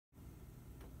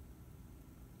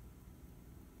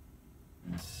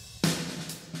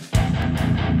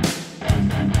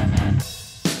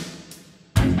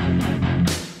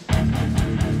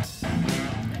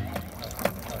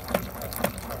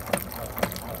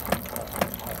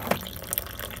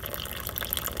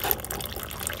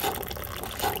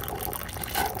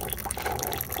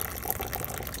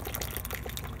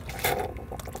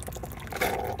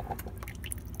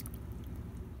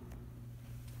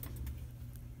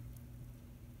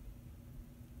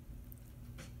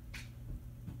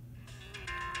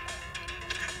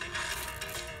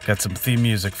Got some theme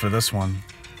music for this one.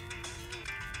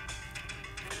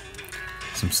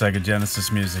 Some Sega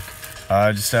Genesis music.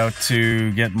 Just out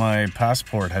to get my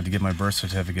passport. Had to get my birth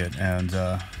certificate and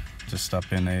just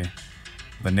up in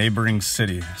the neighboring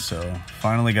city. So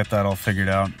finally got that all figured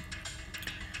out.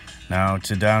 Now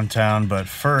to downtown, but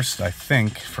first I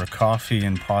think for coffee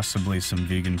and possibly some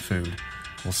vegan food.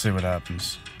 We'll see what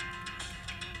happens.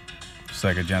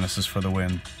 Sega Genesis for the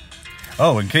win.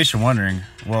 Oh, in case you're wondering,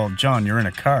 well, John, you're in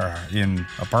a car in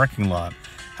a parking lot.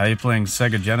 How are you playing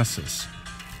Sega Genesis?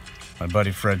 My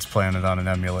buddy Fred's playing it on an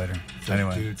emulator.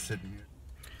 Anyway. Dude sitting here.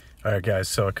 Alright guys,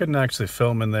 so I couldn't actually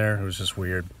film in there. It was just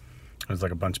weird. There's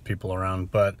like a bunch of people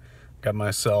around, but got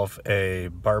myself a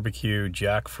barbecue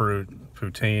jackfruit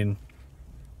poutine.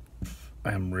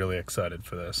 I'm really excited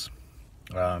for this.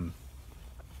 Got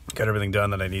everything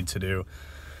done that I need to do.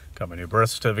 Got my new birth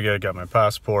certificate, got my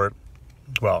passport.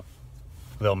 Well,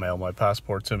 they'll mail my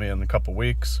passport to me in a couple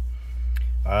weeks.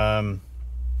 Went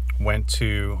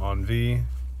to On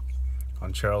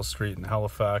Charles Street in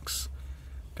Halifax.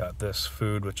 Got this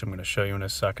food, which I'm going to show you in a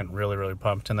second. Really, really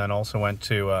pumped. And then also went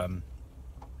to,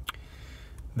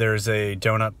 there's a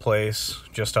donut place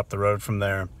just up the road from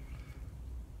there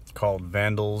called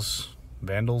Vandals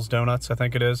Donuts, I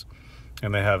think it is.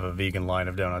 And they have a vegan line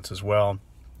of donuts as well.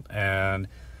 And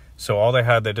so all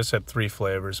they just had 3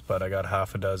 flavors, but I got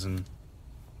half a dozen.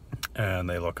 And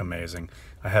they look amazing.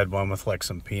 I had one with like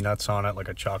some peanuts on it, like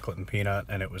a chocolate and peanut,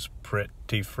 and it was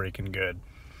pretty freaking good.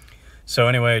 So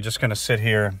anyway, just gonna sit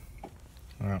here.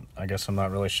 Well, I guess I'm not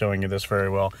really showing you this very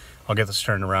well. I'll get this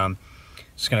turned around.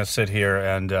 Just gonna sit here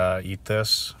and eat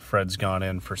this. Fred's gone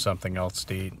in for something else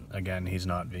to eat. Again, he's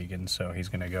not vegan, so he's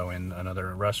gonna go in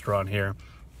another restaurant here.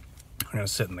 I'm gonna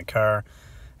sit in the car,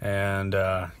 and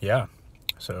yeah,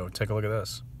 so take a look at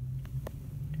this.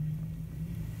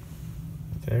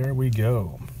 There we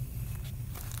go.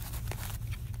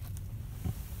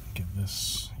 Get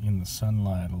this in the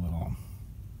sunlight a little.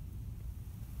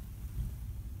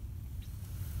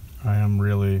 I am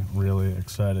really, really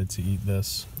excited to eat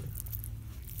this.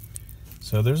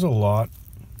 So there's a lot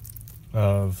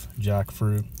of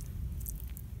jackfruit,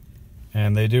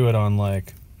 and they do it on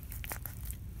like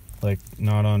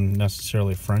not on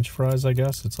necessarily French fries, I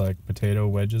guess. It's like potato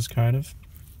wedges kind of.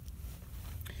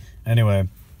 Anyway,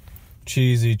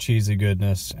 cheesy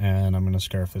goodness, and I'm gonna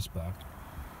scarf this back.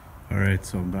 All right,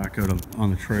 so I'm back out on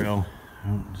the trail.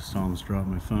 Oh, just almost dropped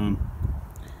my phone.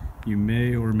 You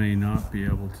may or may not be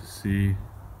able to see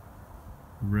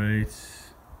right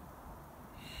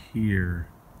here.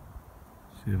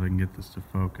 See if I can get this to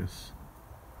focus.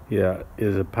 Yeah,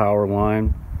 is a power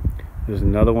line. There's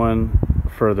another one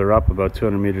further up, about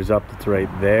 200 meters up, that's right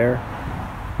there.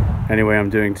 Anyway, I'm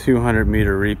doing 200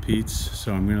 meter repeats,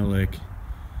 so I'm gonna like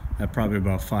at probably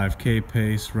about 5K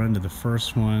pace, run to the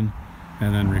first one,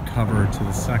 and then recover to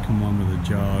the second one with a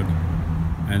jog,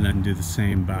 and then do the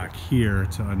same back here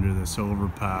to under this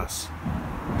overpass.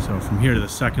 So from here to the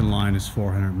second line is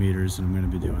 400 meters, and I'm going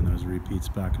to be doing those repeats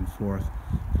back and forth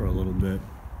for a little bit.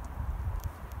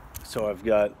 So I've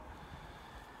got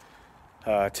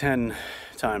 10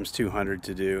 times 200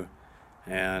 to do,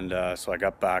 and so I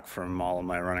got back from all of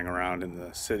my running around in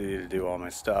the city to do all my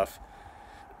stuff.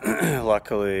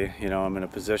 Luckily, you know, I'm in a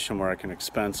position where I can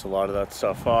expense a lot of that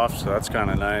stuff off, so that's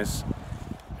kind of nice.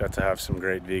 Got to have some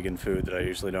great vegan food that I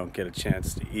usually don't get a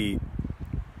chance to eat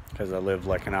because I live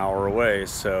like an hour away.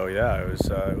 So yeah,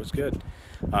 it was good.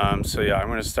 So yeah, I'm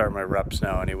going to start my reps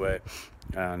now anyway,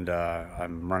 and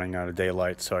I'm running out of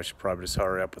daylight, so I should probably just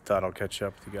hurry up with that. I'll catch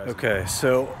up with you guys. Okay,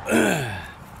 so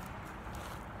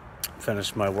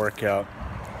finished my workout.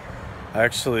 I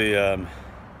actually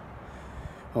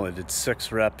only did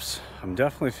 6 reps. I'm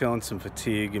definitely feeling some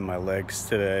fatigue in my legs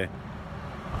today.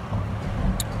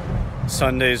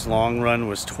 Sunday's long run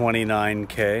was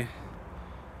 29K,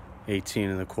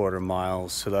 18.25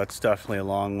 miles, so that's definitely a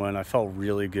long one. I felt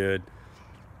really good.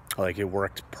 Like, it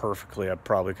worked perfectly. I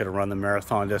probably could have run the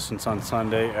marathon distance on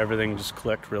Sunday. Everything just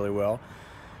clicked really well.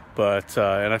 But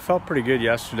and I felt pretty good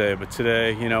yesterday, but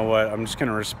today, you know what, I'm just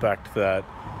gonna respect that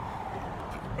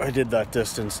I did that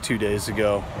distance 2 days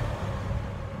ago.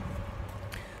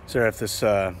 Sorry if this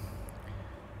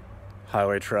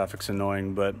highway traffic's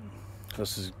annoying, but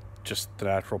this is just the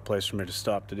natural place for me to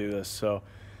stop to do this. So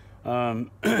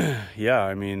yeah,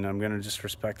 I mean, I'm gonna just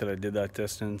respect that I did that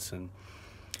distance, and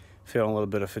feeling a little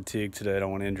bit of fatigue today. I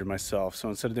don't want to injure myself, so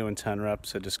instead of doing 10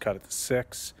 reps, I just cut it to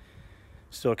 6.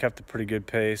 Still kept a pretty good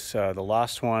pace. The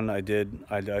last one I did,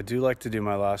 I do like to do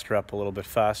my last rep a little bit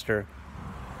faster,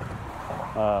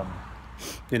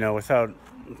 you know,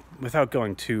 without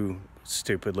going too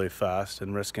stupidly fast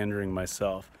and risk injuring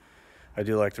myself. I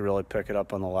do like to really pick it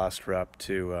up on the last rep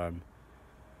to,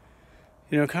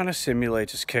 you know, kind of simulate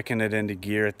just kicking it into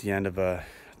gear at the end of a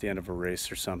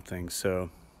race or something. So,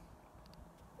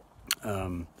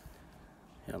 yeah,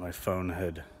 my phone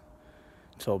had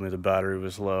told me the battery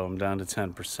was low. I'm down to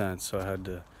 10%, so I had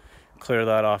to clear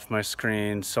that off my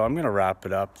screen. So I'm gonna wrap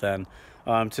it up then.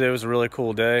 Today was a really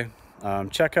cool day.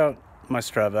 Check out my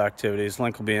Strava activities.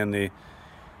 Link will be in the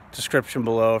description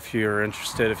below if you're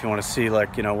interested, if you want to see,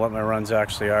 like, you know, what my runs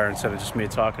actually are instead of just me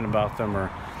talking about them.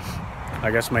 Or I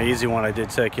guess my easy one, I did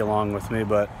take you along with me,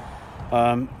 but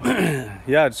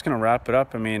yeah, just gonna wrap it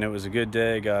up. I mean, it was a good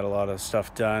day. Got a lot of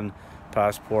stuff done,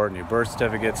 passport, new birth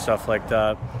certificate, stuff like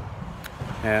that.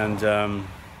 And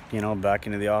you know, back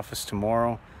into the office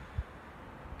tomorrow.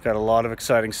 Got a lot of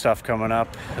exciting stuff coming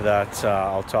up that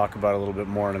I'll talk about a little bit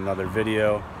more in another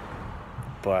video.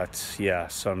 But yeah,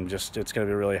 so it's going to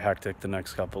be really hectic the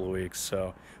next couple of weeks.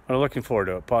 So I'm looking forward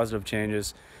to it. Positive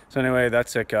changes. So anyway,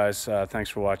 that's it, guys. Thanks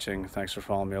for watching. Thanks for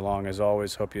following me along. As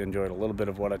always, hope you enjoyed a little bit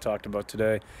of what I talked about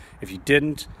today. If you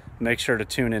didn't, make sure to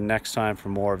tune in next time for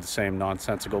more of the same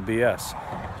nonsensical BS.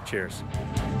 Cheers.